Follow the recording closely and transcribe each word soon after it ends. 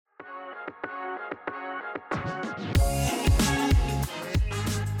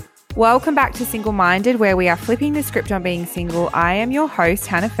Welcome back to Single Minded, where we are flipping the script on being single. I am your host,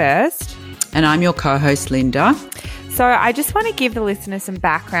 Hannah First. And I'm your co-host, Linda. So I just want to give the listeners some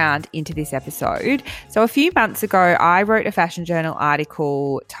background into this episode. So a few months ago, I wrote a Fashion Journal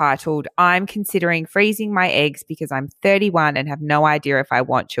article titled, "I'm considering freezing my eggs because I'm 31 and have no idea if I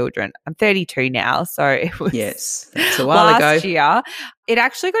want children." I'm 32 now, so it was that's a while ago. Last year. It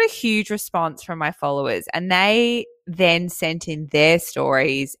actually got a huge response from my followers, and they then sent in their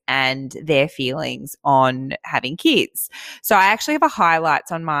stories and their feelings on having kids. So I actually have a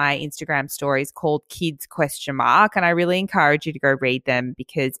highlights on my Instagram stories called Kids ? And I really encourage you to go read them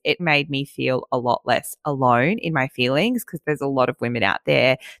because it made me feel a lot less alone in my feelings, because there's a lot of women out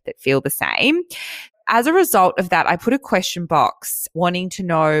there that feel the same. As a result of that, I put a question box wanting to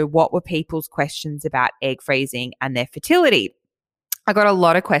know what were people's questions about egg freezing and their fertility. I got a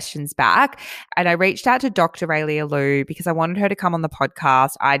lot of questions back, and I reached out to Dr. Raelia Lew because I wanted her to come on the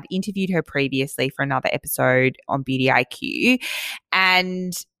podcast. I'd interviewed her previously for another episode on Beauty IQ,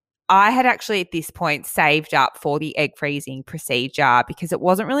 and I had actually at this point saved up for the egg freezing procedure because it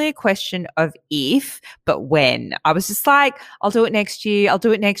wasn't really a question of if, but when. I was just like, I'll do it next year, I'll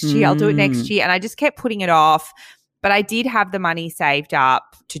do it next year, I'll do it next year. And I just kept putting it off. But I did have the money saved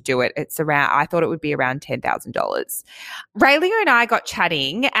up to do it. I thought it would be around $10,000. Raelia and I got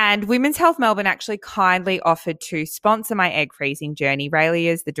chatting, and Women's Health Melbourne actually kindly offered to sponsor my egg freezing journey. Raelia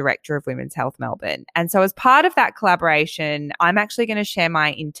is the director of Women's Health Melbourne. And so as part of that collaboration, I'm actually going to share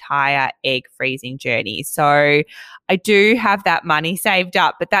my entire egg freezing journey. So I do have that money saved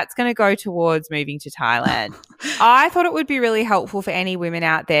up, but that's going to go towards moving to Thailand. I thought it would be really helpful for any women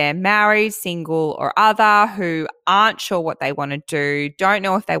out there, married, single or other, who aren't sure what they want to do, don't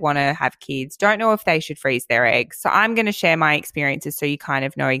know if they want to have kids, don't know if they should freeze their eggs. So I'm going to share my experiences so you kind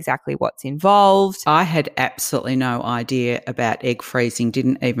of know exactly what's involved. I had absolutely no idea about egg freezing,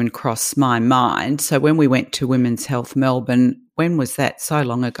 didn't even cross my mind. So when we went to Women's Health Melbourne, when was that? So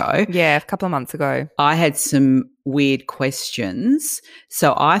long ago. Yeah, a couple of months ago. I had some weird questions.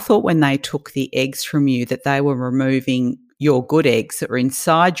 So I thought when they took the eggs from you that they were removing your good eggs that were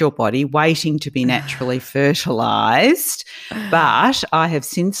inside your body waiting to be naturally fertilised. But I have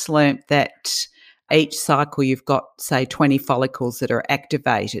since learnt that each cycle you've got, say, 20 follicles that are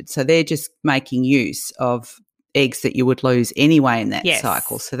activated. So they're just making use of eggs that you would lose anyway in that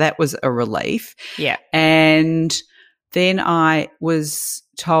cycle. So that was a relief. Yeah. And then I was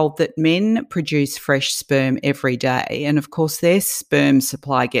told that men produce fresh sperm every day, and of course their sperm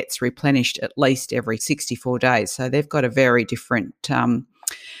supply gets replenished at least every 64 days. So they've got a very different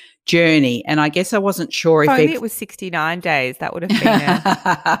journey. And I guess I wasn't sure if it was 69 days, that would have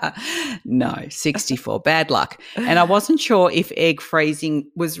been No, 64. Bad luck. And I wasn't sure if egg freezing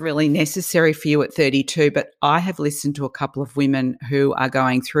was really necessary for you at 32, but I have listened to a couple of women who are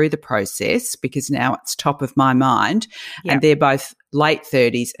going through the process because now it's top of my mind. Yep. And they're both late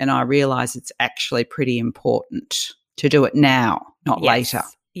 30s, and I realise it's actually pretty important to do it now, not later.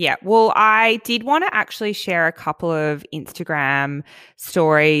 Yeah, well, I did want to actually share a couple of Instagram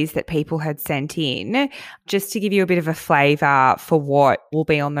stories that people had sent in just to give you a bit of a flavour for what will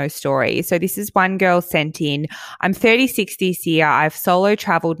be on those stories. So this is one girl sent in, "I'm 36 this year. I've solo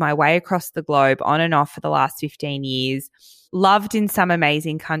travelled my way across the globe on and off for the last 15 years. Loved in some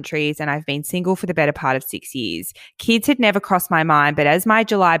amazing countries, and I've been single for the better part of 6 years. Kids had never crossed my mind, but as my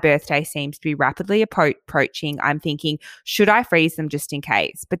July birthday seems to be rapidly approaching, I'm thinking, should I freeze them just in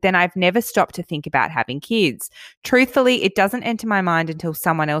case? But then I've never stopped to think about having kids. Truthfully, it doesn't enter my mind until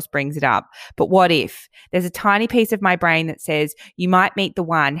someone else brings it up. But what if? There's a tiny piece of my brain that says, you might meet the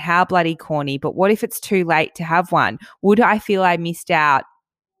one, how bloody corny, but what if it's too late to have one? Would I feel I missed out?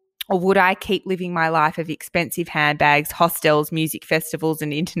 Or would I keep living my life of expensive handbags, hostels, music festivals,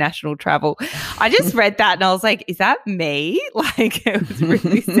 and international travel?" I just read that and I was like, is that me? Like, it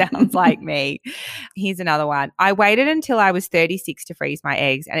really sounds like me. Here's another one. "I waited until I was 36 to freeze my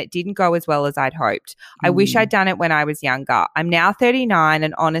eggs, and it didn't go as well as I'd hoped. I wish I'd done it when I was younger. I'm now 39,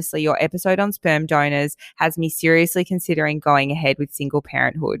 and honestly, your episode on sperm donors has me seriously considering going ahead with single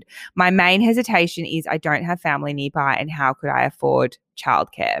parenthood. My main hesitation is I don't have family nearby, and how could I afford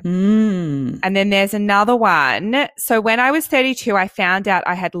childcare?" And then there's another one. "So when I was 32, I found out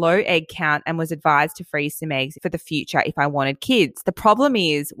I had low egg count and was advised to freeze some eggs for the future if I wanted kids. The problem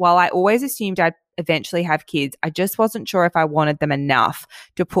is, while I always assumed I'd eventually have kids, I just wasn't sure if I wanted them enough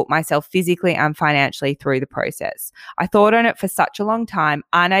to put myself physically and financially through the process. I thought on it for such a long time,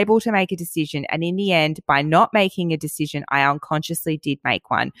 unable to make a decision. And in the end, by not making a decision, I unconsciously did make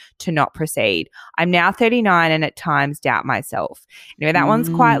one to not proceed. I'm now 39 and at times doubt myself. That one's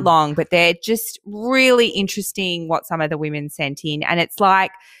quite long, but they're just really interesting what some of the women sent in. And it's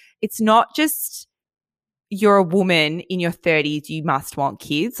like, it's not just you're a woman in your 30s, you must want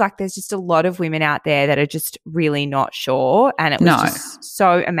kids. Like, there's just a lot of women out there that are just really not sure. And it was just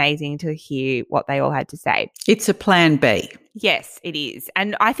so amazing to hear what they all had to say. It's a plan B. Yes, it is.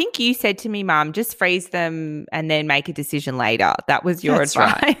 And I think you said to me, Mum, just freeze them and then make a decision later. That was your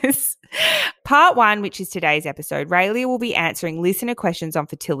advice. Right. Part 1, which is today's episode, Raelia will be answering listener questions on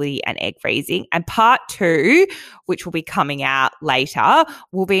fertility and egg freezing. And part 2, which will be coming out later,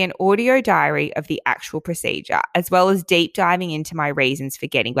 will be an audio diary of the actual procedure, as well as deep diving into my reasons for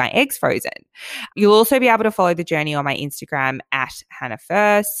getting my eggs frozen. You'll also be able to follow the journey on my Instagram at Hannah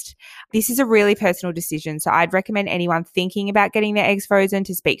First. This is a really personal decision, so I'd recommend anyone thinking about getting their eggs frozen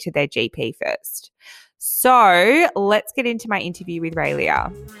to speak to their GP first. So let's get into my interview with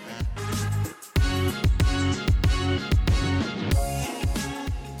Raelia.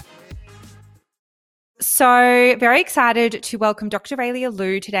 So very excited to welcome Dr. Raelia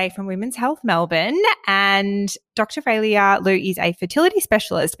Lew today from Women's Health Melbourne. And Dr. Raelia Lew is a fertility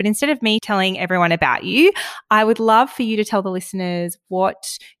specialist, but instead of me telling everyone about you, I would love for you to tell the listeners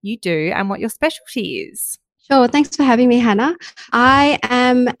what you do and what your specialty is. Sure. Thanks for having me, Hannah. I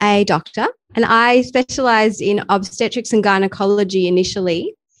am a doctor and I specialised in obstetrics and gynecology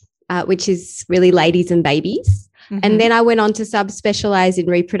initially, which is really ladies and babies. Mm-hmm. And then I went on to subspecialise in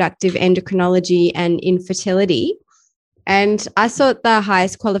reproductive endocrinology and infertility. And I sought the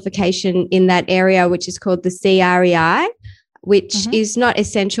highest qualification in that area, which is called the CREI, which is not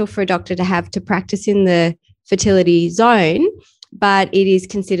essential for a doctor to have to practice in the fertility zone, but it is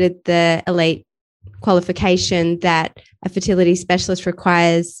considered the elite qualification that a fertility specialist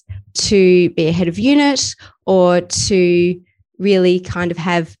requires to be a head of unit or to really kind of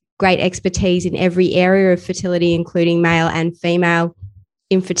have great expertise in every area of fertility, including male and female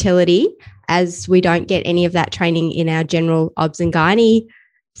infertility, as we don't get any of that training in our general obs and gynae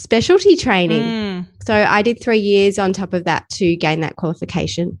specialty training. So I did 3 years on top of that to gain that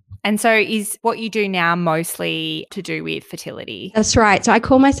qualification. And so is what you do now mostly to do with fertility? That's right. So I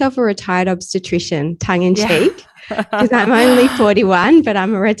call myself a retired obstetrician, tongue in cheek, because I'm only 41, but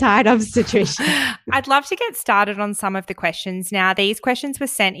I'm a retired obstetrician. I'd love to get started on some of the questions now. These questions were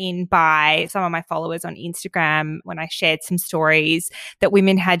sent in by some of my followers on Instagram when I shared some stories that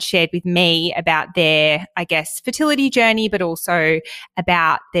women had shared with me about their, I guess, fertility journey, but also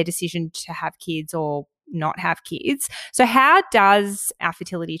about their decision to have kids or not have kids. So how does our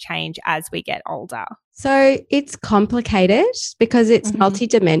fertility change as we get older? So it's complicated because it's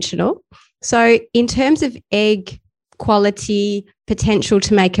multidimensional. So in terms of egg quality, potential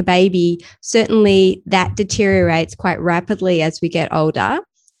to make a baby, certainly that deteriorates quite rapidly as we get older.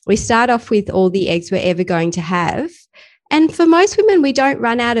 We start off with all the eggs we're ever going to have. And for most women, we don't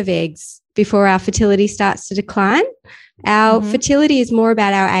run out of eggs before our fertility starts to decline. Our fertility is more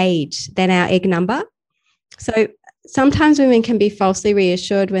about our age than our egg number. So sometimes women can be falsely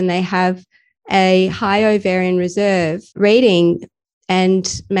reassured when they have a high ovarian reserve reading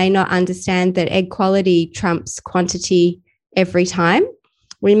and may not understand that egg quality trumps quantity every time.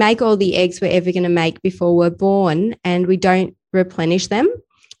 We make all the eggs we're ever going to make before we're born and we don't replenish them.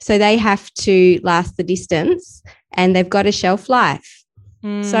 So they have to last the distance and they've got a shelf life.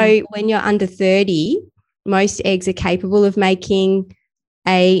 So when you're under 30, most eggs are capable of making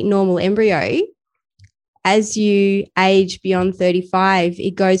a normal embryo. As you age beyond 35,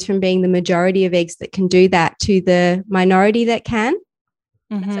 it goes from being the majority of eggs that can do that to the minority that can.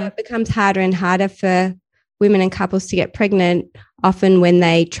 So it becomes harder and harder for women and couples to get pregnant, often when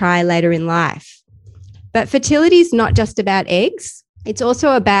they try later in life. But fertility is not just about eggs. It's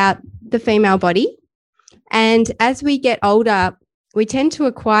also about the female body. And as we get older, we tend to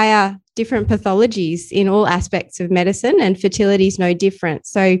acquire different pathologies in all aspects of medicine, and fertility is no different.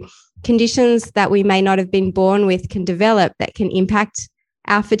 So conditions that we may not have been born with can develop that can impact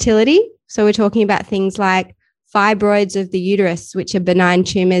our fertility. So we're talking about things like fibroids of the uterus, which are benign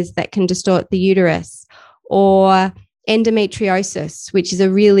tumours that can distort the uterus, or endometriosis, which is a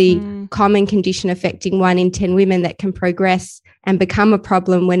really common condition affecting 1 in 10 women that can progress and become a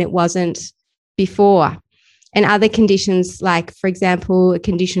problem when it wasn't before. And other conditions like, for example, a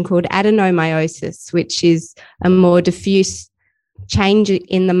condition called adenomyosis, which is a more diffuse change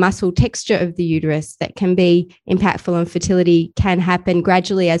in the muscle texture of the uterus that can be impactful on fertility, can happen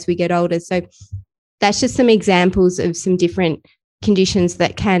gradually as we get older. So that's just some examples of some different conditions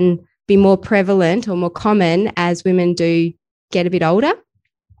that can be more prevalent or more common as women do get a bit older.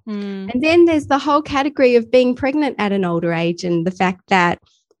 And then there's the whole category of being pregnant at an older age, and the fact that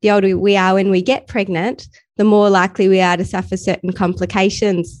the older we are when we get pregnant, the more likely we are to suffer certain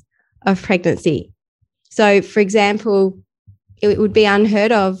complications of pregnancy. So, for example, it would be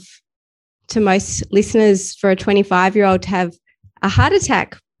unheard of to most listeners for a 25-year-old to have a heart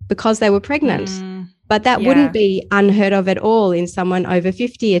attack because they were pregnant. But that wouldn't be unheard of at all in someone over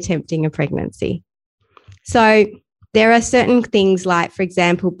 50 attempting a pregnancy. So there are certain things like, for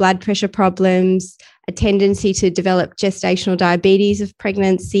example, blood pressure problems, a tendency to develop gestational diabetes of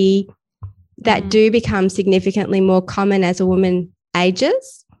pregnancy that do become significantly more common as a woman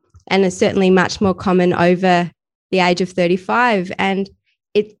ages, and it's certainly much more common over the age of 35. And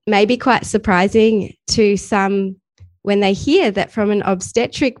it may be quite surprising to some when they hear that from an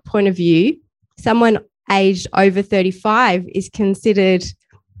obstetric point of view, someone aged over 35 is considered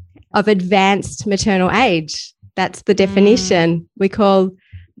of advanced maternal age. That's the definition. We call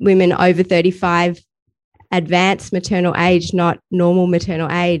women over 35 advanced maternal age, not normal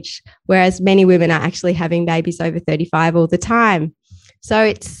maternal age, whereas many women are actually having babies over 35 all the time. So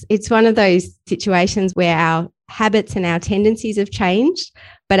it's one of those situations where our habits and our tendencies have changed,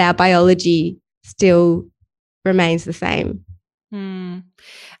 but our biology still remains the same.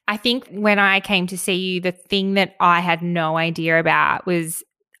 I think when I came to see you, the thing that I had no idea about was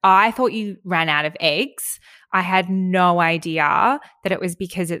I thought you ran out of eggs. I had no idea that it was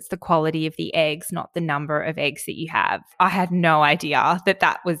because it's the quality of the eggs, not the number of eggs that you have. I had no idea that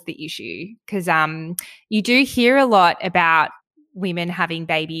that was the issue, because you do hear a lot about women having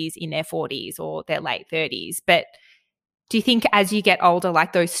babies in their 40s or their late 30s. But do you think as you get older,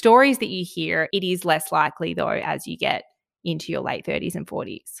 like those stories that you hear, it is less likely though as you get into your late 30s and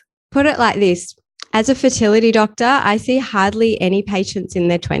 40s? Put it like this. As a fertility doctor, I see hardly any patients in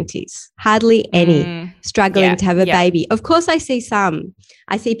their 20s, hardly any struggling to have a baby. Of course, I see some.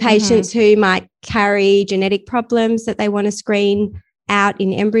 I see patients who might carry genetic problems that they want to screen out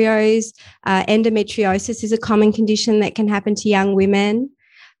in embryos. Endometriosis is a common condition that can happen to young women.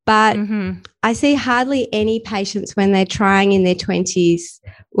 But I see hardly any patients when they're trying in their 20s,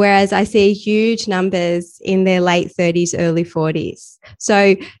 whereas I see huge numbers in their late 30s, early 40s.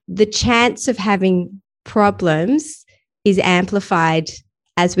 So the chance of having problems is amplified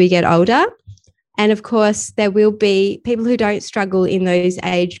as we get older. And of course, there will be people who don't struggle in those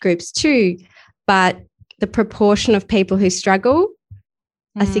age groups too, but the proportion of people who struggle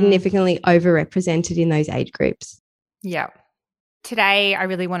are significantly overrepresented in those age groups. Yeah. Today, I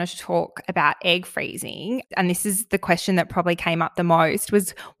really wanted to talk about egg freezing. And this is the question that probably came up the most,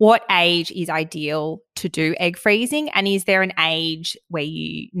 was what age is ideal to do egg freezing? And is there an age where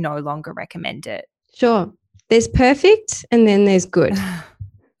you no longer recommend it? Sure. There's perfect and then there's good.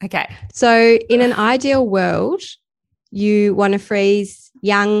 Okay. So in an ideal world, you want to freeze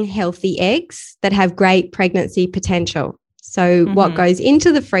young, healthy eggs that have great pregnancy potential. So what goes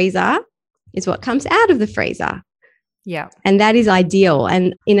into the freezer is what comes out of the freezer. Yeah. And that is ideal.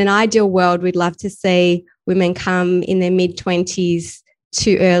 And in an ideal world, we'd love to see women come in their mid-20s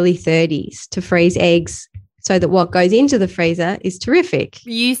to early 30s to freeze eggs so that what goes into the freezer is terrific.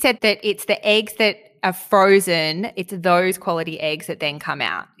 You said that it's the eggs that are frozen, it's those quality eggs that then come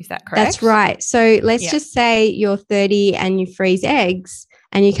out. Is that correct? That's right. So let's just say you're 30 and you freeze eggs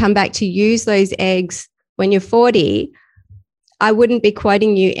and you come back to use those eggs when you're 40. I wouldn't be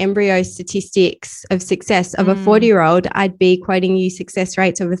quoting you embryo statistics of success of a 40-year-old. I'd be quoting you success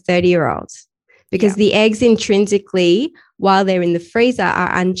rates of a 30-year-old because the eggs intrinsically, while they're in the freezer,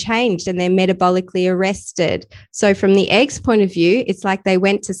 are unchanged and they're metabolically arrested. So from the eggs' point of view, it's like they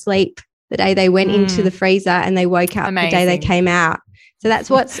went to sleep the day they went into the freezer and they woke up the day they came out. So that's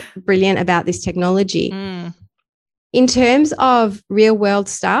what's brilliant about this technology. In terms of real world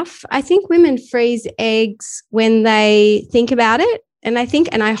stuff, I think women freeze eggs when they think about it. And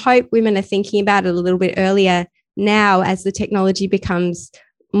I hope women are thinking about it a little bit earlier now as the technology becomes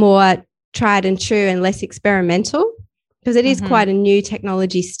more tried and true and less experimental, because it is quite a new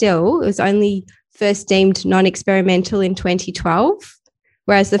technology still. It was only first deemed non-experimental in 2012,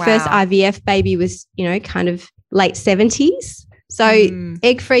 whereas the first IVF baby was, kind of late 70s. So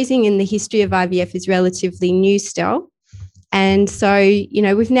egg freezing in the history of IVF is relatively new still. And so,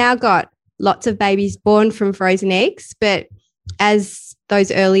 we've now got lots of babies born from frozen eggs, but as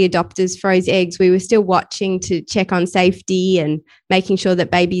those early adopters froze eggs, we were still watching to check on safety and making sure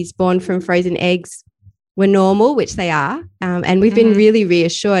that babies born from frozen eggs were normal, which they are. And we've been really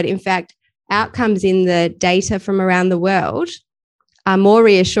reassured. In fact, outcomes in the data from around the world are more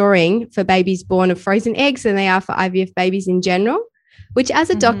reassuring for babies born of frozen eggs than they are for IVF babies in general, which as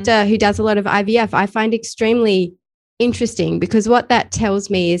a doctor who does a lot of IVF, I find extremely interesting, because what that tells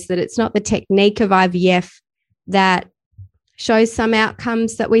me is that it's not the technique of IVF that shows some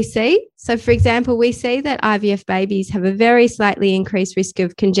outcomes that we see. So, for example, we see that IVF babies have a very slightly increased risk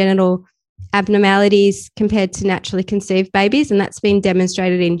of congenital abnormalities compared to naturally conceived babies, and that's been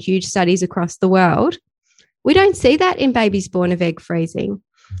demonstrated in huge studies across the world. We don't see that in babies born of egg freezing.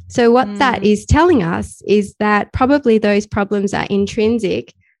 So what that is telling us is that probably those problems are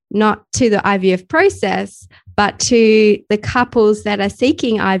intrinsic, not to the IVF process, but to the couples that are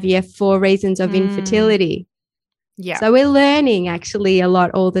seeking IVF for reasons of infertility. Yeah. So we're learning actually a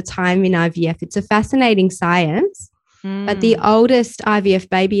lot all the time in IVF. It's a fascinating science, but the oldest IVF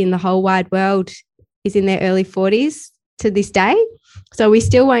baby in the whole wide world is in their early 40s to this day. So we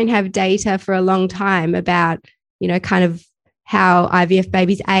still won't have data for a long time about, kind of how IVF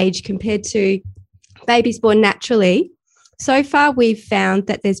babies age compared to babies born naturally. So far, we've found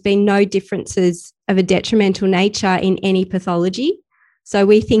that there's been no differences of a detrimental nature in any pathology. So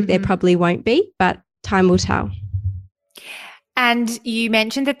we think there probably won't be, but time will tell. And you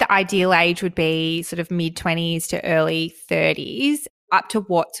mentioned that the ideal age would be sort of mid-20s to early 30s. Up to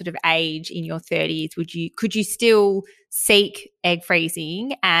what sort of age in your 30s could you still seek egg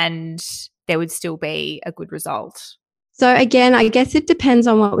freezing and there would still be a good result? So again, I guess it depends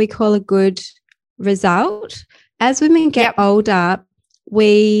on what we call a good result. As women get older,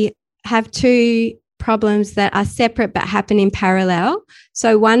 we have two problems that are separate but happen in parallel.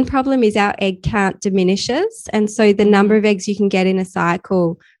 So one problem is our egg count diminishes, and so the number of eggs you can get in a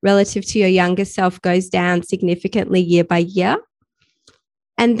cycle relative to your younger self goes down significantly year by year.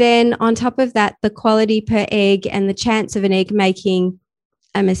 And then on top of that, the quality per egg and the chance of an egg making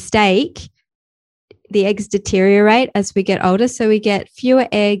a mistake, the eggs deteriorate as we get older. So we get fewer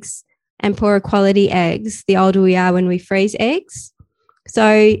eggs and poorer quality eggs the older we are when we freeze eggs.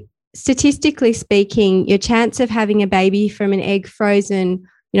 So statistically speaking, your chance of having a baby from an egg frozen,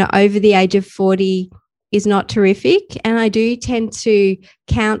 over the age of 40 is not terrific. And I do tend to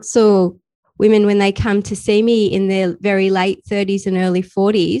counsel women when they come to see me in their very late 30s and early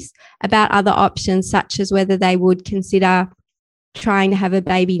 40s about other options, such as whether they would consider trying to have a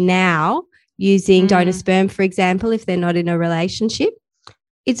baby now using donor sperm, for example, if they're not in a relationship.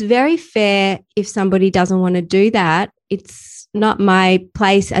 It's very fair if somebody doesn't want to do that. It's not my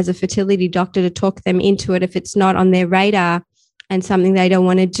place as a fertility doctor to talk them into it if it's not on their radar and something they don't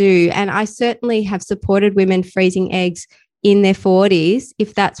want to do. And I certainly have supported women freezing eggs in their 40s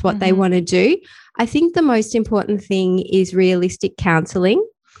if that's what they want to do. I think the most important thing is realistic counselling.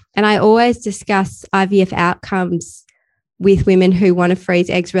 And I always discuss IVF outcomes with women who want to freeze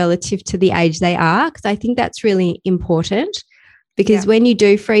eggs relative to the age they are, because I think that's really important. Because when you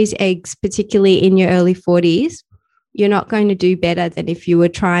do freeze eggs, particularly in your early 40s, you're not going to do better than if you were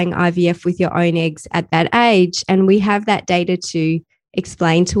trying IVF with your own eggs at that age. And we have that data to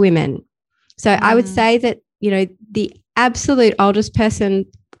explain to women. So I would say that, the absolute oldest person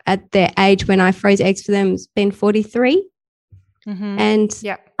at their age when I froze eggs for them has been 43. And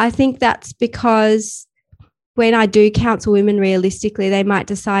I think that's because when I do counsel women realistically, they might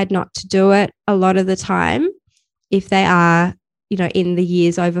decide not to do it a lot of the time. If they are, in the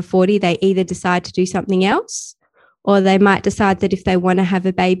years over 40, they either decide to do something else, or they might decide that if they want to have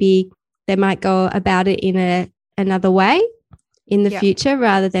a baby, they might go about it in another way in the future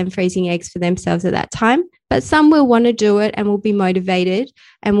rather than freezing eggs for themselves at that time. But some will want to do it and will be motivated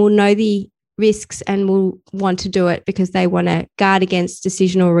and will know the risks and will want to do it because they want to guard against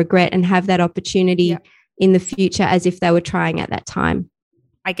decision or regret and have that opportunity in the future as if they were trying at that time.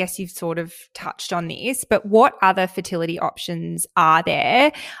 I guess you've sort of touched on this, but what other fertility options are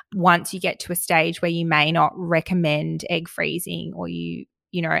there once you get to a stage where you may not recommend egg freezing, or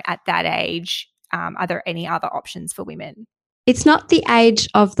at that age, are there any other options for women? It's not the age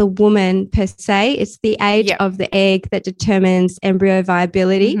of the woman per se, it's the age of the egg that determines embryo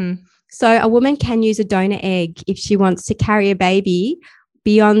viability. So a woman can use a donor egg if she wants to carry a baby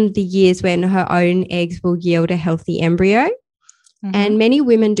beyond the years when her own eggs will yield a healthy embryo. And many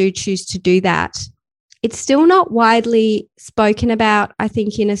women do choose to do that. It's still not widely spoken about, I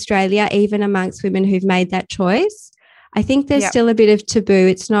think, in Australia, even amongst women who've made that choice. I think there's still a bit of taboo.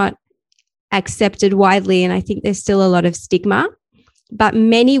 It's not accepted widely, and I think there's still a lot of stigma. But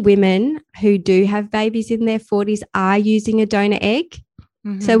many women who do have babies in their 40s are using a donor egg.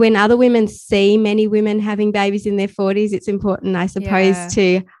 So when other women see many women having babies in their 40s, it's important, I suppose,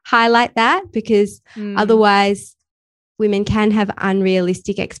 to highlight that, because otherwise women can have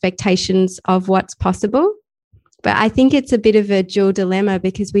unrealistic expectations of what's possible. But I think it's a bit of a dual dilemma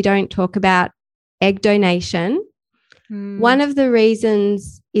because we don't talk about egg donation. One of the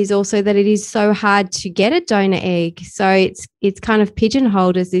reasons is also that it is so hard to get a donor egg. So it's kind of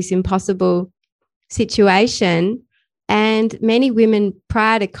pigeonholed as this impossible situation. And many women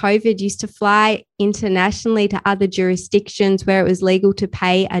prior to COVID used to fly internationally to other jurisdictions where it was legal to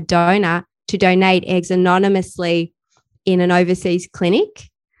pay a donor to donate eggs anonymously in an overseas clinic.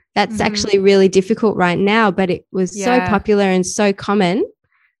 That's actually really difficult right now, but it was so popular and so common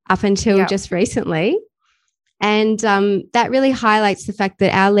up until just recently. And that really highlights the fact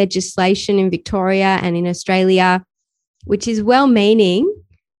that our legislation in Victoria and in Australia, which is well-meaning,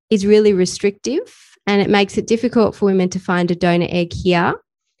 is really restrictive, and it makes it difficult for women to find a donor egg here.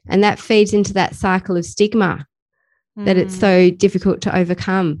 And that feeds into that cycle of stigma that it's so difficult to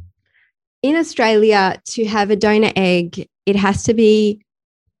overcome. In Australia, to have a donor egg, it has to be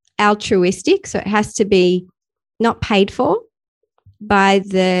altruistic. So it has to be not paid for by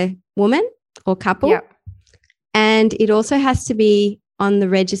the woman or couple. Yep. And it also has to be on the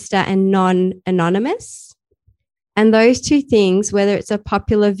register and non-anonymous. And those two things, whether it's a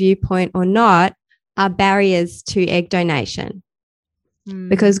popular viewpoint or not, are barriers to egg donation.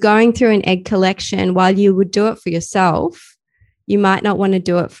 Because going through an egg collection, while you would do it for yourself, you might not want to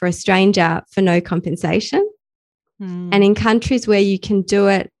do it for a stranger for no compensation. And in countries where you can do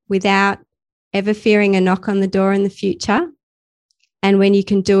it without ever fearing a knock on the door in the future, and when you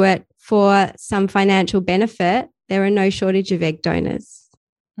can do it for some financial benefit, there are no shortage of egg donors.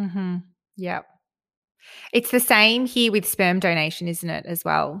 Yep. It's the same here with sperm donation, isn't it, as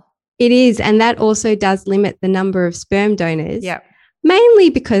well? It is, and that also does limit the number of sperm donors. Yep.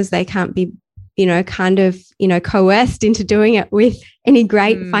 Mainly because they can't be, coerced into doing it with any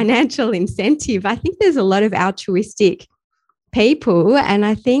great financial incentive. I think there's a lot of altruistic people, and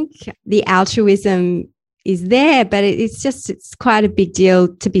I think the altruism is there, but it's quite a big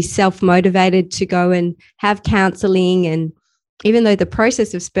deal to be self-motivated to go and have counselling. And even though the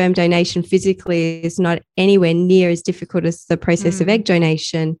process of sperm donation physically is not anywhere near as difficult as the process of egg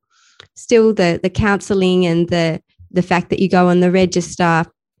donation, still the counselling and the fact that you go on the register,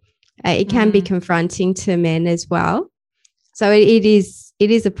 it can be confronting to men as well. So it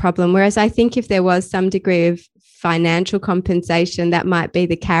is a problem. Whereas I think if there was some degree of financial compensation, that might be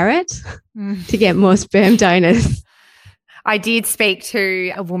the carrot to get more sperm donors. I did speak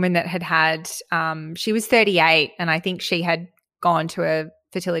to a woman that had she was 38, and I think she had gone to a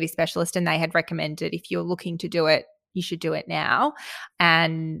fertility specialist, and they had recommended if you're looking to do it, you should do it now.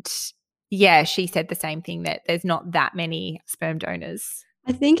 And yeah, she said the same thing, that there's not that many sperm donors.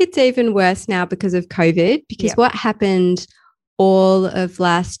 I think it's even worse now because of COVID, because what happened all of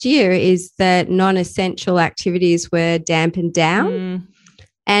last year is that non-essential activities were dampened down.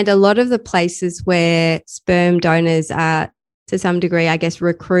 And a lot of the places where sperm donors are to some degree, I guess,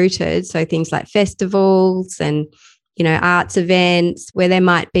 recruited, so things like festivals and, arts events where there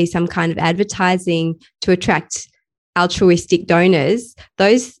might be some kind of advertising to attract altruistic donors,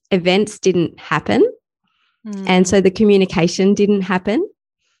 those events didn't happen. And so the communication didn't happen.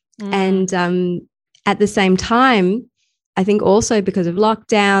 And at the same time, I think also because of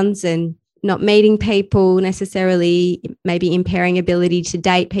lockdowns and not meeting people necessarily, maybe impairing ability to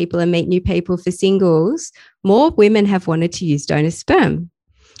date people and meet new people for singles, more women have wanted to use donor sperm.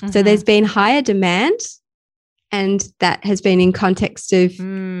 So there's been higher demand, and that has been in context of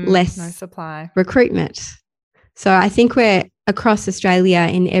less supply recruitment. So I think we're across Australia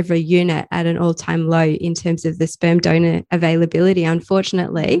in every unit at an all-time low in terms of the sperm donor availability,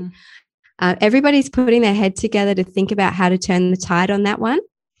 unfortunately. Everybody's putting their head together to think about how to turn the tide on that one.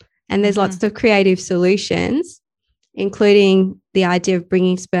 And there's lots of creative solutions, including the idea of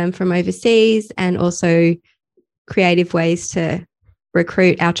bringing sperm from overseas and also creative ways to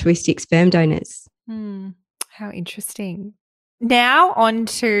recruit altruistic sperm donors. How interesting. Now on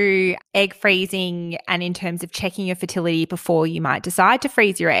to egg freezing, and in terms of checking your fertility before you might decide to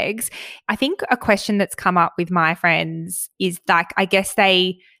freeze your eggs. I think a question that's come up with my friends is like, I guess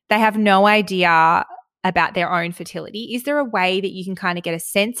they have no idea about their own fertility. Is there a way that you can kind of get a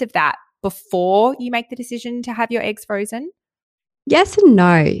sense of that before you make the decision to have your eggs frozen? Yes and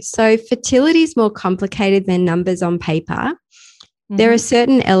no. So fertility is more complicated than numbers on paper. There are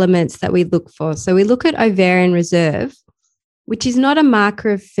certain elements that we look for. So we look at ovarian reserve, which is not a marker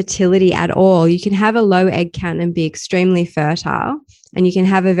of fertility at all. You can have a low egg count and be extremely fertile, and you can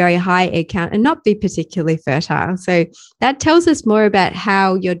have a very high egg count and not be particularly fertile. So that tells us more about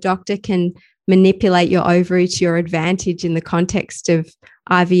how your doctor can manipulate your ovary to your advantage in the context of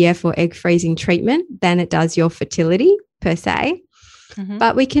IVF or egg freezing treatment than it does your fertility per se.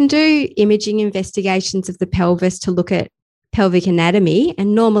 But we can do imaging investigations of the pelvis to look at pelvic anatomy,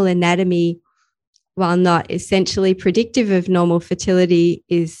 and normal anatomy, while not essentially predictive of normal fertility,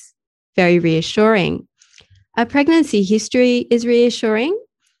 is very reassuring. A pregnancy history is reassuring.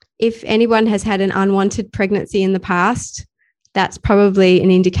 If anyone has had an unwanted pregnancy in the past, that's probably an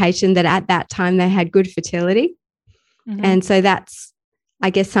indication that at that time they had good fertility. And so that's, I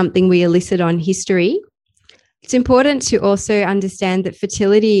guess, something we elicit on history. It's important to also understand that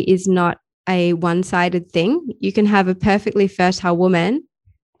fertility is not a one-sided thing. You can have a perfectly fertile woman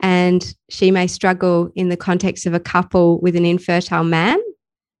and she may struggle in the context of a couple with an infertile man.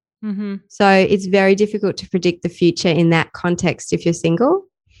 So it's very difficult to predict the future in that context if you're single,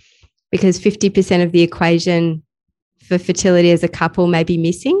 because 50% of the equation for fertility as a couple may be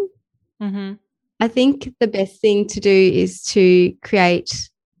missing. I think the best thing to do is to create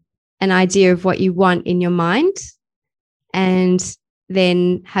an idea of what you want in your mind and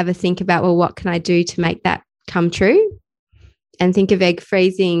then have a think about, well, what can I do to make that come true? And think of egg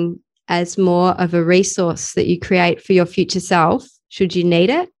freezing as more of a resource that you create for your future self should you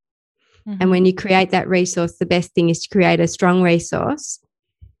need it. And when you create that resource, the best thing is to create a strong resource.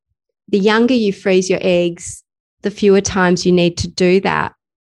 The younger you freeze your eggs, the fewer times you need to do that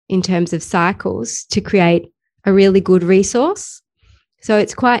in terms of cycles to create a really good resource. So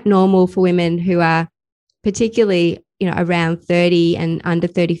it's quite normal for women who are particularly, around 30 and under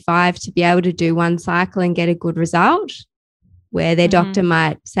 35 to be able to do one cycle and get a good result, where their doctor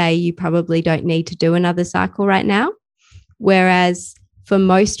might say you probably don't need to do another cycle right now. Whereas for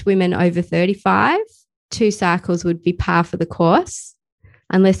most women over 35, 2 cycles would be par for the course,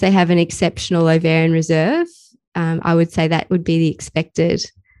 unless they have an exceptional ovarian reserve. I would say that would be the expected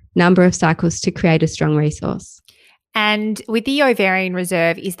number of cycles to create a strong resource. And with the ovarian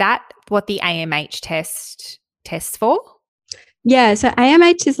reserve, is that what the AMH tests for? Yeah, so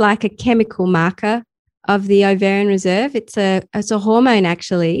AMH is like a chemical marker of the ovarian reserve. It's a hormone,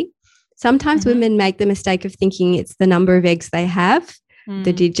 actually. Sometimes women make the mistake of thinking it's the number of eggs they have,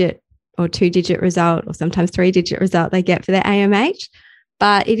 the digit or 2-digit result, or sometimes 3-digit result they get for their AMH.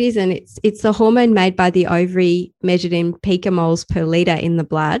 But it isn't. It's the hormone made by the ovary, measured in picomoles per litre in the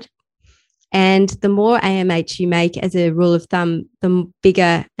blood. And the more AMH you make, as a rule of thumb, the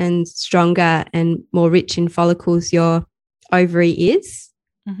bigger and stronger and more rich in follicles your ovary is.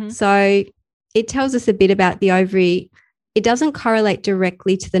 So it tells us a bit about the ovary. It doesn't correlate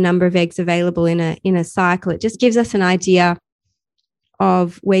directly to the number of eggs available in a cycle. It just gives us an idea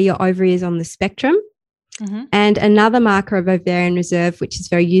of where your ovary is on the spectrum. And another marker of ovarian reserve, which is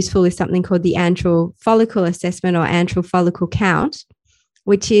very useful, is something called the antral follicle assessment, or antral follicle count,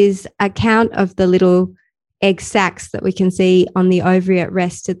 which is a count of the little egg sacs that we can see on the ovary at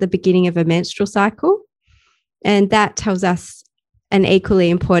rest at the beginning of a menstrual cycle. And that tells us an equally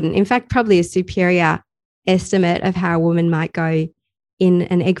important, in fact, probably a superior estimate of how a woman might go in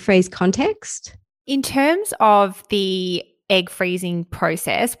an egg freeze context. In terms of the egg freezing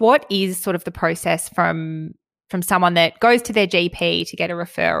process, what is sort of the process from someone that goes to their GP to get a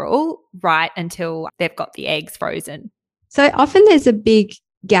referral right until they've got the eggs frozen? So often there's a big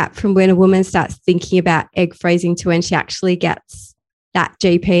gap from when a woman starts thinking about egg freezing to when she actually gets that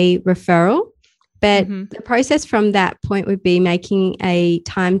GP referral. But the process from that point would be making a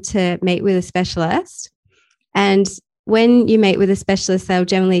time to meet with a specialist. And when you meet with a specialist, they'll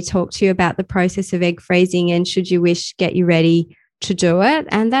generally talk to you about the process of egg freezing and, should you wish, get you ready to do it.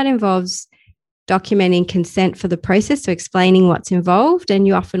 And that involves documenting consent for the process, so explaining what's involved. And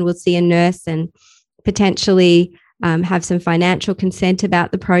you often will see a nurse and potentially have some financial consent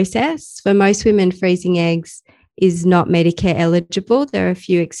about the process. For most women, freezing eggs is not Medicare eligible. There are a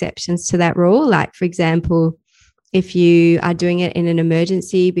few exceptions to that rule. Like, for example, if you are doing it in an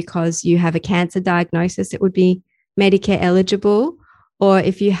emergency because you have a cancer diagnosis, it would be Medicare eligible. Or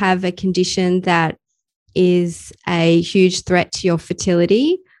if you have a condition that is a huge threat to your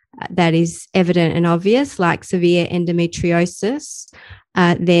fertility, that is evident and obvious, like severe endometriosis,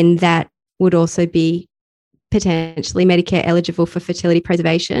 then that would also be potentially Medicare eligible for fertility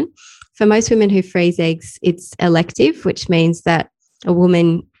preservation. For most women who freeze eggs, it's elective, which means that a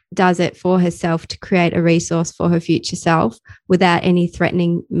woman does it for herself to create a resource for her future self without any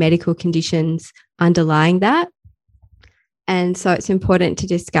threatening medical conditions underlying that. And so it's important to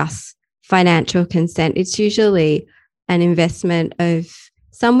discuss financial consent. It's usually an investment of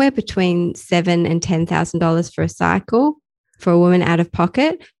somewhere between $7,000 and $10,000 for a cycle for a woman out of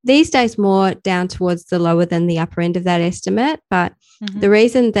pocket. These days, more down towards the lower than the upper end of that estimate. But the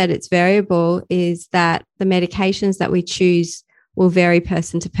reason that it's variable is that the medications that we choose will vary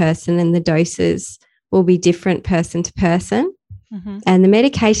person to person, and the doses will be different person to person. And the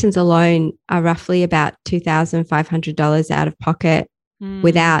medications alone are roughly about $2,500 out of pocket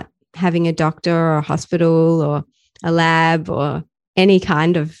without having a doctor or a hospital or a lab or any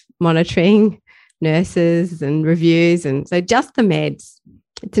kind of monitoring, nurses and reviews. And so just the meds,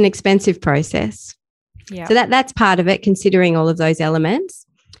 it's an expensive process. Yeah. So that's part of it, considering all of those elements.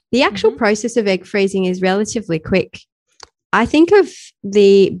 The actual process of egg freezing is relatively quick. I think of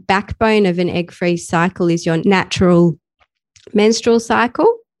the backbone of an egg freeze cycle is your natural menstrual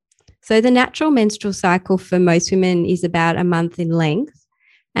cycle. So the natural menstrual cycle for most women is about a month in length,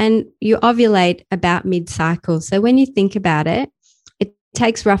 and you ovulate about mid-cycle. So when you think about it, it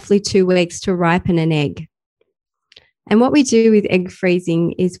takes roughly 2 weeks to ripen an egg. And what we do with egg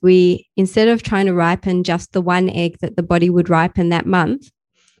freezing is we, instead of trying to ripen just the one egg that the body would ripen that month,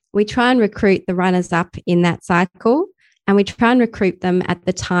 we try and recruit the runners up in that cycle, and we try and recruit them at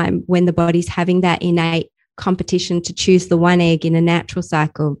the time when the body's having that innate competition to choose the one egg in a natural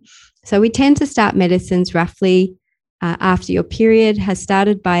cycle. So we tend to start medicines roughly after your period has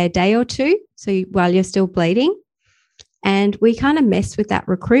started by a day or two, so while you're still bleeding. And we kind of mess with that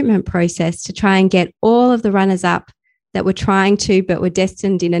recruitment process to try and get all of the runners up that were trying to, but were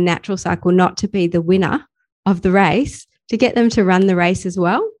destined in a natural cycle not to be the winner of the race, to get them to run the race as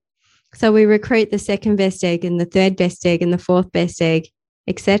well. So we recruit the second best egg and the third best egg and the fourth best egg,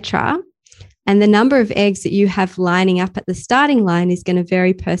 etc. And the number of eggs that you have lining up at the starting line is going to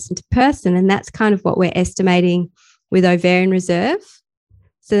vary person to person. And that's kind of what we're estimating with ovarian reserve.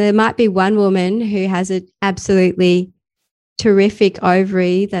 So there might be one woman who has an absolutely terrific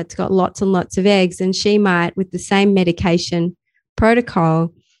ovary that's got lots and lots of eggs, and she might, with the same medication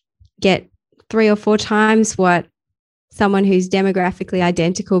protocol, get 3 or 4 times what someone who's demographically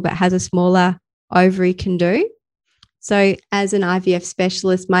identical but has a smaller ovary can do. So as an IVF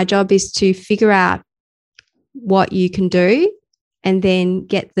specialist, my job is to figure out what you can do and then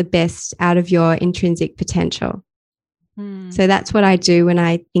get the best out of your intrinsic potential. So that's what I do when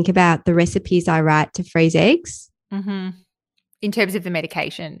I think about the recipes I write to freeze eggs. In terms of the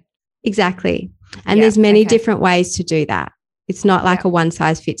medication. Exactly. And there's many different ways to do that. It's not like a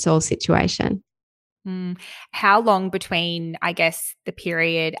one-size-fits-all situation. How long between, I guess, the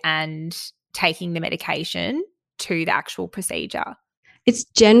period and taking the medication to the actual procedure? It's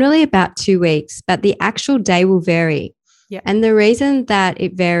generally about 2 weeks, but the actual day will vary. And the reason that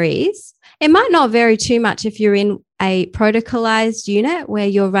it varies, it might not vary too much if you're in a protocolized unit where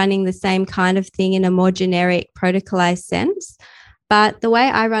you're running the same kind of thing in a more generic protocolized sense. But the way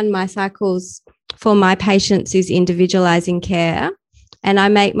I run my cycles for my patients is individualizing care. And I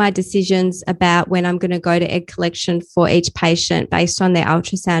make my decisions about when I'm going to go to egg collection for each patient based on their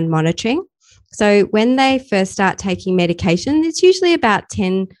ultrasound monitoring. So when they first start taking medication, it's usually about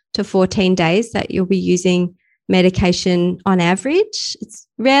 10 to 14 days that you'll be using medication on average. It's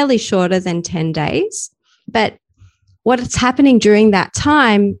rarely shorter than 10 days. But what's happening during that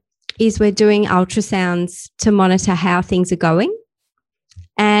time is we're doing ultrasounds to monitor how things are going.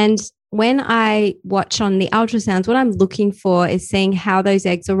 And when I watch on the ultrasounds, what I'm looking for is seeing how those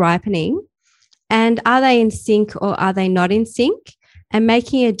eggs are ripening, and are they in sync or are they not in sync, and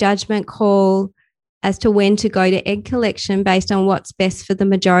making a judgment call as to when to go to egg collection based on what's best for the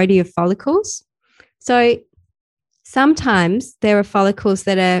majority of follicles. So sometimes there are follicles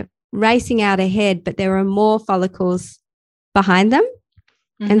that are racing out ahead, but there are more follicles behind them.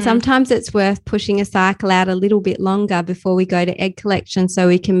 And sometimes it's worth pushing a cycle out a little bit longer before we go to egg collection so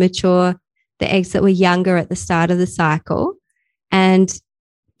we can mature the eggs that were younger at the start of the cycle, and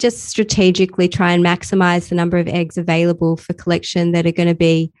just strategically try and maximize the number of eggs available for collection that are going to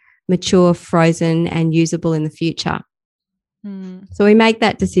be mature, frozen, and usable in the future. So we make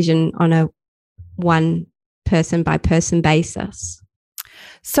that decision on a one person by person basis.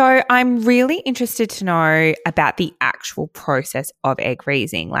 So I'm really interested to know about the actual process of egg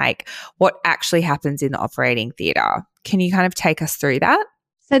freezing, like what actually happens in the operating theatre. Can you kind of take us through that?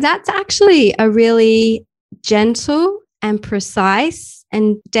 So that's actually a really gentle and precise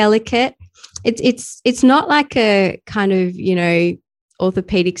and delicate. It's not like a kind of,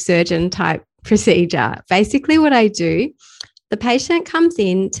 orthopedic surgeon type procedure. Basically what I do, the patient comes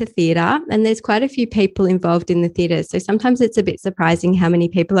in to theatre, and there's quite a few people involved in the theatre. So sometimes it's a bit surprising how many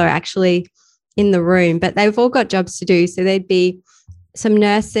people are actually in the room, but they've all got jobs to do. So there'd be some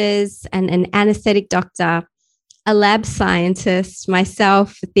nurses and an anaesthetic doctor, a lab scientist,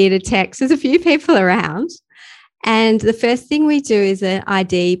 myself, a theatre tech. There's a few people around. And the first thing we do is an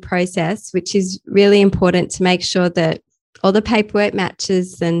ID process, which is really important to make sure that all the paperwork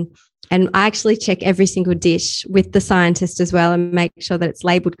matches and And I actually check every single dish with the scientist as well and make sure that it's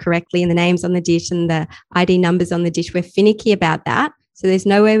labeled correctly and the names on the dish and the ID numbers on the dish. We're finicky about that. So there's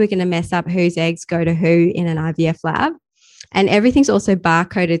no way we're going to mess up whose eggs go to who in an IVF lab. And everything's also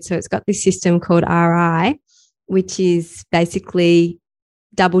barcoded. So it's got this system called RI, which is basically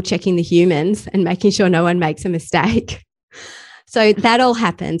double checking the humans and making sure no one makes a mistake. So that all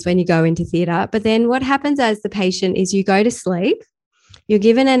happens when you go into theatre. But then what happens as the patient is you go to sleep. You're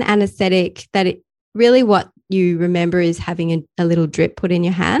given an anesthetic that really what you remember is having a little drip put in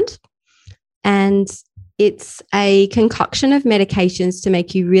your hand. And it's a concoction of medications to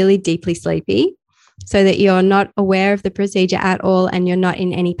make you really deeply sleepy so that you're not aware of the procedure at all and you're not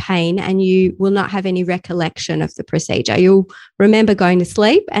in any pain and you will not have any recollection of the procedure. You'll remember going to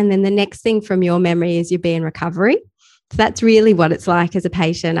sleep and then the next thing from your memory is you'll be in recovery. So that's really what it's like as a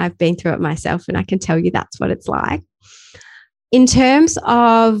patient. I've been through it myself and I can tell you that's what it's like. In terms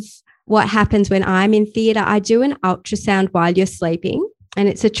of what happens when I'm in theatre, I do an ultrasound while you're sleeping, and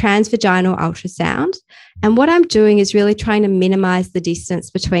it's a transvaginal ultrasound. And what I'm doing is really trying to minimize the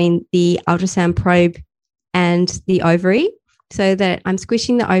distance between the ultrasound probe and the ovary so that I'm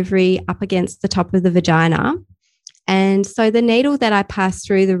squishing the ovary up against the top of the vagina. And so the needle that I pass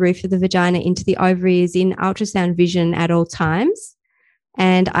through the roof of the vagina into the ovary is in ultrasound vision at all times.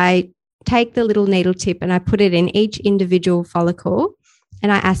 And I take the little needle tip and I put it in each individual follicle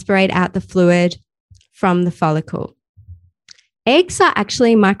and I aspirate out the fluid from the follicle. Eggs are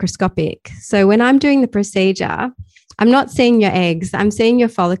actually microscopic. So when I'm doing the procedure, I'm not seeing your eggs. I'm seeing your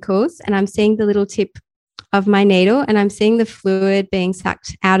follicles and I'm seeing the little tip of my needle and I'm seeing the fluid being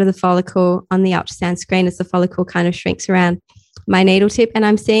sucked out of the follicle on the ultrasound screen as the follicle kind of shrinks around my needle tip. And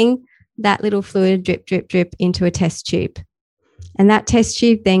I'm seeing that little fluid drip, drip, drip into a test tube. And that test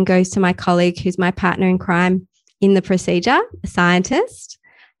tube then goes to my colleague who's my partner in crime in the procedure, a scientist,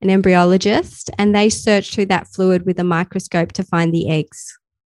 an embryologist, and they search through that fluid with a microscope to find the eggs.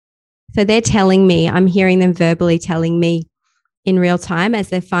 So they're telling me, I'm hearing them verbally telling me in real time as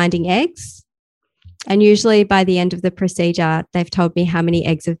they're finding eggs. And usually by the end of the procedure, they've told me how many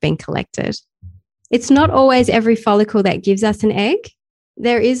eggs have been collected. It's not always every follicle that gives us an egg.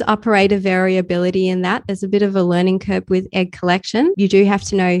 There is operator variability in that. There's a bit of a learning curve with egg collection. You do have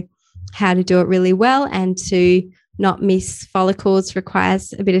to know how to do it really well, and to not miss follicles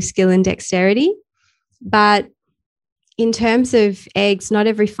requires a bit of skill and dexterity. But in terms of eggs, not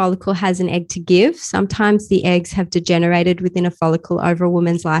every follicle has an egg to give. Sometimes the eggs have degenerated within a follicle over a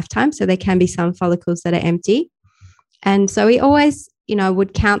woman's lifetime. So there can be some follicles that are empty. And so we always,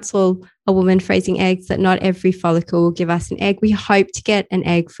 would counsel a woman freezing eggs that not every follicle will give us an egg. We hope to get an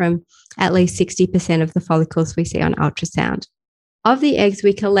egg from at least 60% of the follicles we see on ultrasound. Of the eggs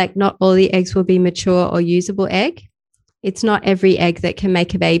we collect, not all the eggs will be mature or usable egg. It's not every egg that can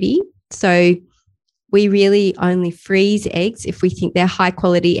make a baby. So we really only freeze eggs if we think they're high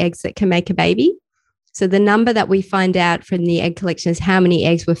quality eggs that can make a baby. So the number that we find out from the egg collection is how many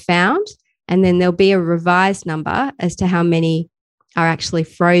eggs were found. And then there'll be a revised number as to how many are actually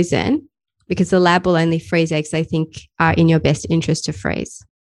frozen, because the lab will only freeze eggs they think are in your best interest to freeze.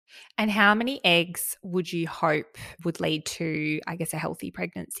 And how many eggs would you hope would lead to, I guess, a healthy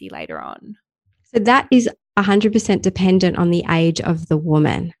pregnancy later on? So that is 100% dependent on the age of the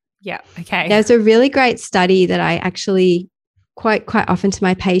woman. Yeah. Okay. There's a really great study that I actually quote quite often to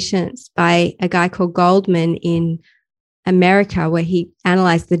my patients by a guy called Goldman in America, where he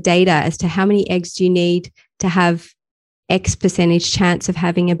analyzed the data as to how many eggs do you need to have X percentage chance of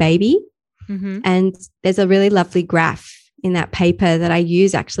having a baby. Mm-hmm. And there's a really lovely graph in that paper that I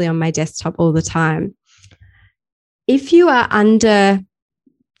use actually on my desktop all the time. If you are under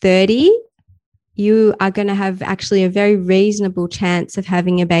 30, you are going to have actually a very reasonable chance of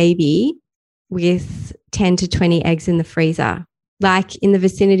having a baby with 10 to 20 eggs in the freezer, like in the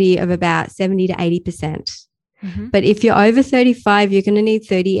vicinity of about 70 to 80%. Mm-hmm. But if you're over 35, you're going to need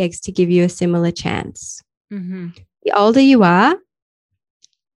 30 eggs to give you a similar chance. Mm-hmm. The older you are,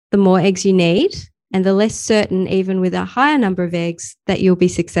 the more eggs you need, and the less certain, even with a higher number of eggs, that you'll be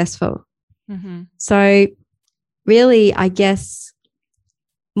successful. Mm-hmm. So really, I guess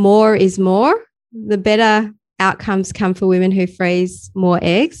more is more. The better outcomes come for women who freeze more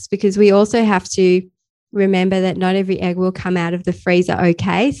eggs, because we also have to remember that not every egg will come out of the freezer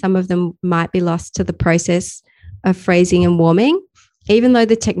okay. Some of them might be lost to the process of freezing and warming. Even though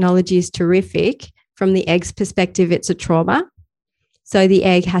the technology is terrific, from the egg's perspective, it's a trauma. So the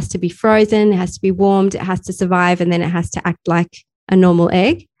egg has to be frozen, it has to be warmed, it has to survive, and then it has to act like a normal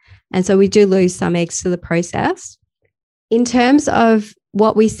egg. And so we do lose some eggs to the process. In terms of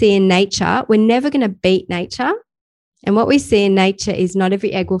what we see in nature, we're never going to beat nature. And what we see in nature is not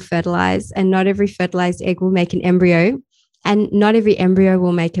every egg will fertilize, and not every fertilized egg will make an embryo, and not every embryo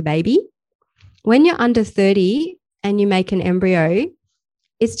will make a baby. When you're under 30 and you make an embryo,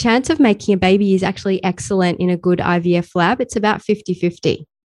 its chance of making a baby is actually excellent in a good IVF lab. It's about 50-50.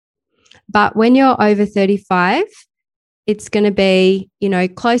 But when you're over 35, it's going to be,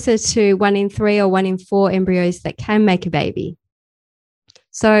 closer to 1 in 3 or 1 in 4 embryos that can make a baby.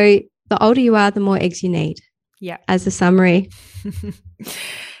 So the older you are, the more eggs you need. Yeah. As a summary.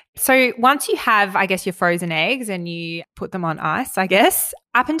 So once you have, I guess, your frozen eggs and you put them on ice, I guess,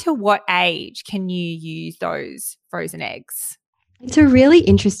 up until what age can you use those frozen eggs? It's a really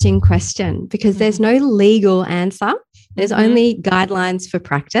interesting question because there's no legal answer. There's only guidelines for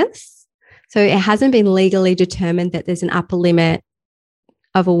practice. So it hasn't been legally determined that there's an upper limit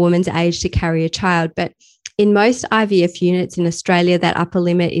of a woman's age to carry a child. But in most IVF units in Australia, that upper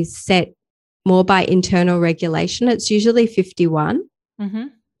limit is set more by internal regulation. It's usually 51.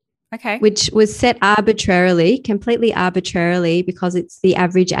 Okay. Which was set arbitrarily, completely arbitrarily, because it's the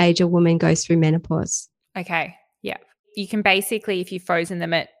average age a woman goes through menopause. Okay. Yeah. You can basically, if you've frozen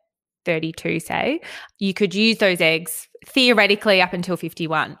them at 32, say, you could use those eggs theoretically up until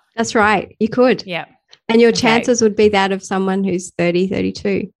 51. That's right. You could. Yeah. And your chances would be that of someone who's 30,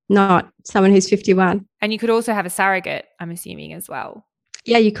 32, not someone who's 51. And you could also have a surrogate, I'm assuming, as well.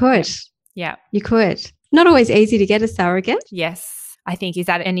 Yeah, you could. Yeah. You could. Not always easy to get a surrogate. Yes. I think, is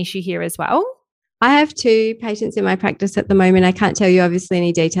that an issue here as well? I have 2 patients in my practice at the moment. I can't tell you obviously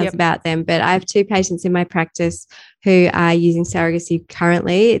any details about them, but I have 2 patients in my practice who are using surrogacy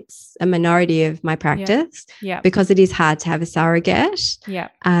currently. It's a minority of my practice because it is hard to have a surrogate. Yeah.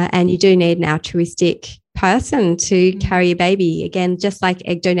 And you do need an altruistic person to carry a baby. Again, just like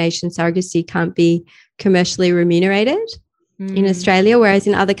egg donation, surrogacy can't be commercially remunerated in Australia, whereas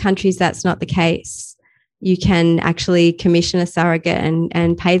in other countries that's not the case. You can actually commission a surrogate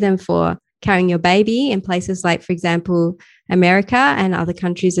and pay them for carrying your baby in places like, for example, America and other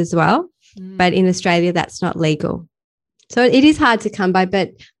countries as well. But in Australia, that's not legal. So it is hard to come by,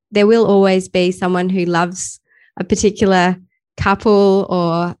 but there will always be someone who loves a particular couple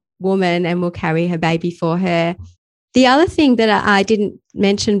or woman and will carry her baby for her. The other thing that I didn't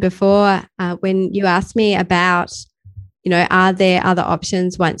mention before when you asked me about, are there other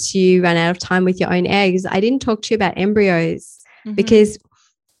options once you run out of time with your own eggs? I didn't talk to you about embryos because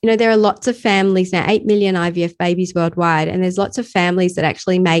there are lots of families now, 8 million IVF babies worldwide, and there's lots of families that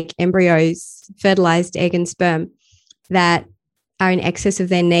actually make embryos, fertilized egg and sperm, that are in excess of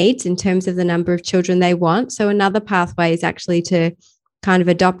their needs in terms of the number of children they want. So another pathway is actually to kind of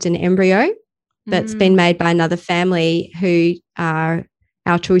adopt an embryo that's been made by another family who are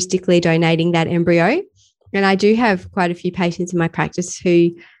altruistically donating that embryo. And I do have quite a few patients in my practice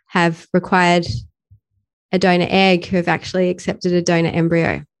who have required a donor egg who have actually accepted a donor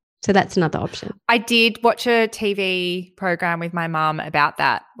embryo. So that's another option. I did watch a TV program with my mum about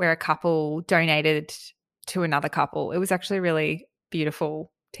that, where a couple donated to another couple. It was actually a really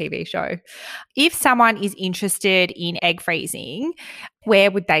beautiful TV show. If someone is interested in egg freezing, where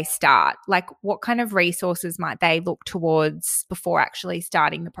would they start? Like, what kind of resources might they look towards before actually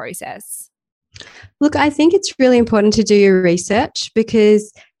starting the process? Look, I think it's really important to do your research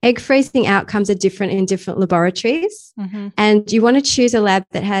because egg freezing outcomes are different in different laboratories, and you want to choose a lab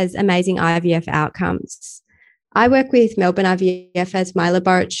that has amazing IVF outcomes. I work with Melbourne IVF as my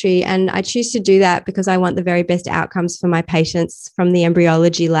laboratory, and I choose to do that because I want the very best outcomes for my patients from the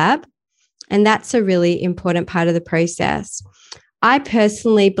embryology lab, and that's a really important part of the process. I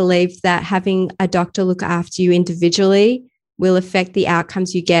personally believe that having a doctor look after you individually will affect the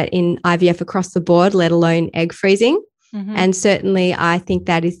outcomes you get in IVF across the board, let alone egg freezing. And certainly I think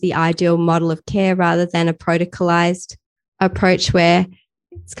that is the ideal model of care rather than a protocolized approach where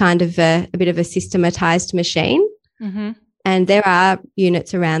it's kind of a bit of a systematized machine. And there are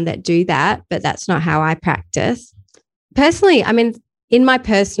units around that do that, but that's not how I practice. Personally, I mean, in my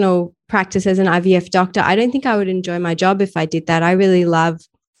personal practice as an IVF doctor, I don't think I would enjoy my job if I did that. I really love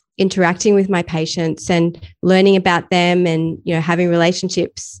interacting with my patients and learning about them and, having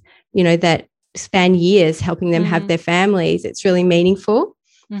relationships, that span years, helping them have their families. It's really meaningful.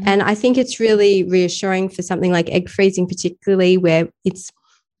 And I think it's really reassuring for something like egg freezing, particularly where it's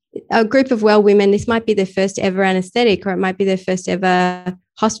a group of well women. This might be their first ever anesthetic, or it might be their first ever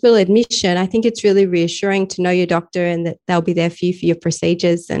hospital admission. I think it's really reassuring to know your doctor and that they'll be there for you for your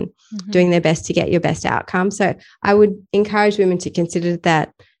procedures and doing their best to get your best outcome. So I would encourage women to consider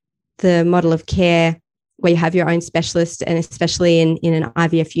that the model of care where you have your own specialist, and especially in an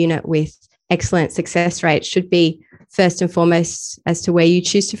IVF unit with excellent success rates, should be first and foremost as to where you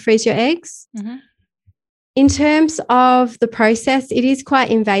choose to freeze your eggs. In terms of the process, it is quite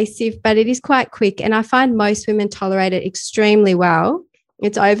invasive, but it is quite quick. And I find most women tolerate it extremely well.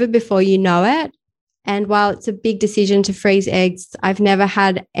 It's over before you know it. And while it's a big decision to freeze eggs, I've never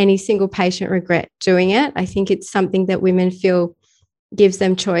had any single patient regret doing it. I think it's something that women feel gives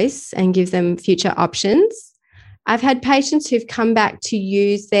them choice and gives them future options. I've had patients who've come back to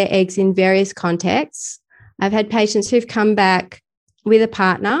use their eggs in various contexts. I've had patients who've come back with a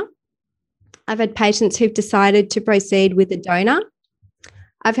partner. I've had patients who've decided to proceed with a donor.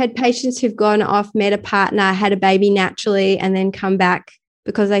 I've had patients who've gone off, met a partner, had a baby naturally, and then come back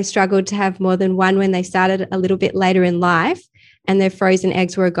because they struggled to have more than one when they started a little bit later in life, and their frozen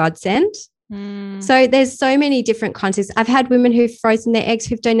eggs were a godsend. So there's so many different contexts. I've had women who've frozen their eggs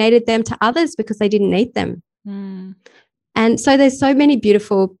who've donated them to others because they didn't eat them. And so there's so many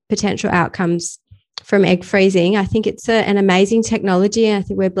beautiful potential outcomes from egg freezing. I think it's an amazing technology, and I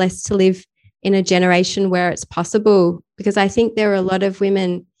think we're blessed to live in a generation where it's possible, because I think there are a lot of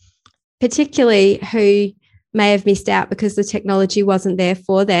women, particularly who may have missed out because the technology wasn't there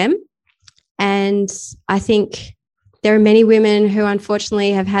for them. And I think there are many women who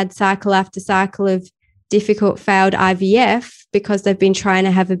unfortunately have had cycle after cycle of difficult failed IVF because they've been trying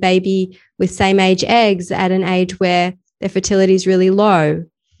to have a baby with same age eggs at an age where their fertility is really low.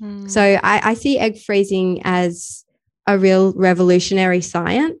 So I see egg freezing as a real revolutionary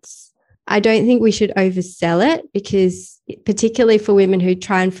science. I don't think we should oversell it, because particularly for women who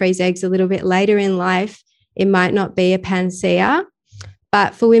try and freeze eggs a little bit later in life, it might not be a panacea.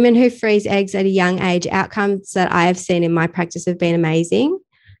 But for women who freeze eggs at a young age, outcomes that I have seen in my practice have been amazing,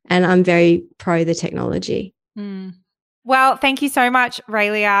 and I'm very pro the technology. Well, thank you so much,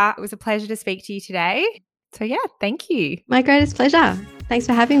 Raelia. It was a pleasure to speak to you today. So, yeah, thank you. My greatest pleasure. Thanks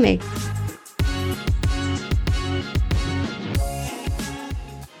for having me.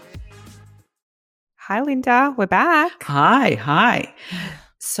 Hi, Linda. We're back. Hi.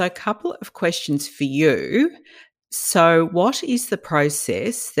 So a couple of questions for you. So what is the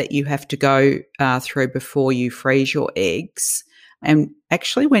process that you have to go through before you freeze your eggs? And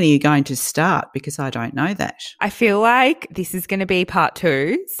actually, when are you going to start? Because I don't know that. I feel like this is going to be part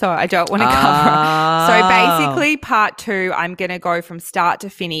 2, so I don't want to cover. So basically, part 2, I'm going to go from start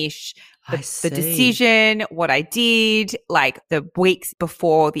to finish, the decision, what I did, like the weeks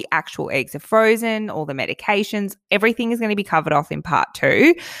before the actual eggs are frozen, all the medications, everything is going to be covered off in part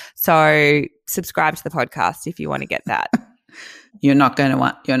 2. So subscribe to the podcast if you want to get that. You're not going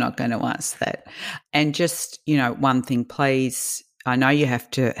to ask that. And just, one thing, please. I know you have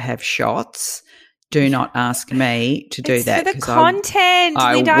to have shots. Do not ask me to do that. For the content,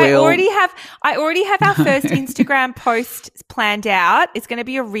 Linda. I already have our first Instagram post planned out. It's going to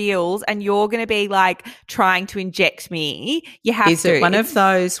be a reels, and you're going to be like trying to inject me. You have to. Is it one of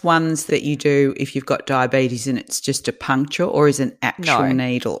those ones that you do if you've got diabetes and it's just a puncture, or is it an actual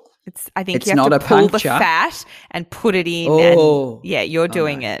needle? I think you have to pull the fat and put it in. Oh, and, you're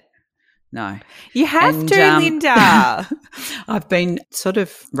doing it. No. You have to, Linda. I've been sort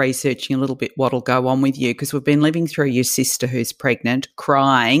of researching a little bit what'll go on with you, because we've been living through your sister who's pregnant,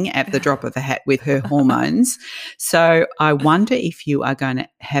 crying at the drop of a hat with her hormones. So I wonder if you are going to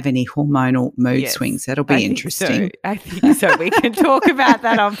have any hormonal mood swings. That'll be interesting. I think so. We can talk about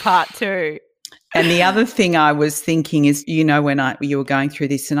that on part 2. And the other thing I was thinking is, when you were going through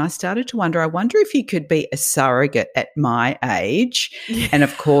this, and I started to wonder, I wonder if you could be a surrogate at my age. And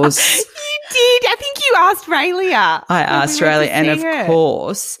of course, you did. I think you asked Raelia. I asked Raelia, and of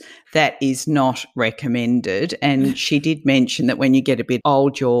course, that is not recommended. And she did mention that when you get a bit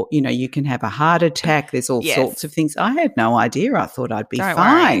old, you can have a heart attack. There's all sorts of things. I had no idea. I thought I'd be Don't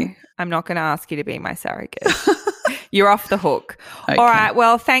fine. Worry. I'm not going to ask you to be my surrogate. You're off the hook. Okay. All right.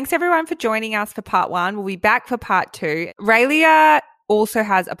 Well, thanks everyone for joining us for part 1. We'll be back for part 2. Raelia also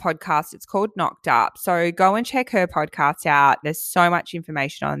has a podcast. It's called Knocked Up. So go and check her podcast out. There's so much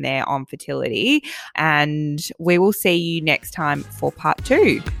information on there on fertility. And we will see you next time for part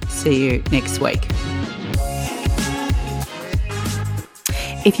 2. See you next week.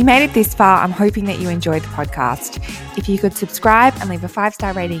 If you made it this far, I'm hoping that you enjoyed the podcast. If you could subscribe and leave a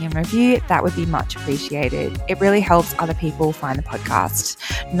 5-star rating and review, that would be much appreciated. It really helps other people find the podcast.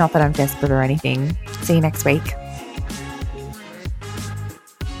 Not that I'm desperate or anything. See you next week.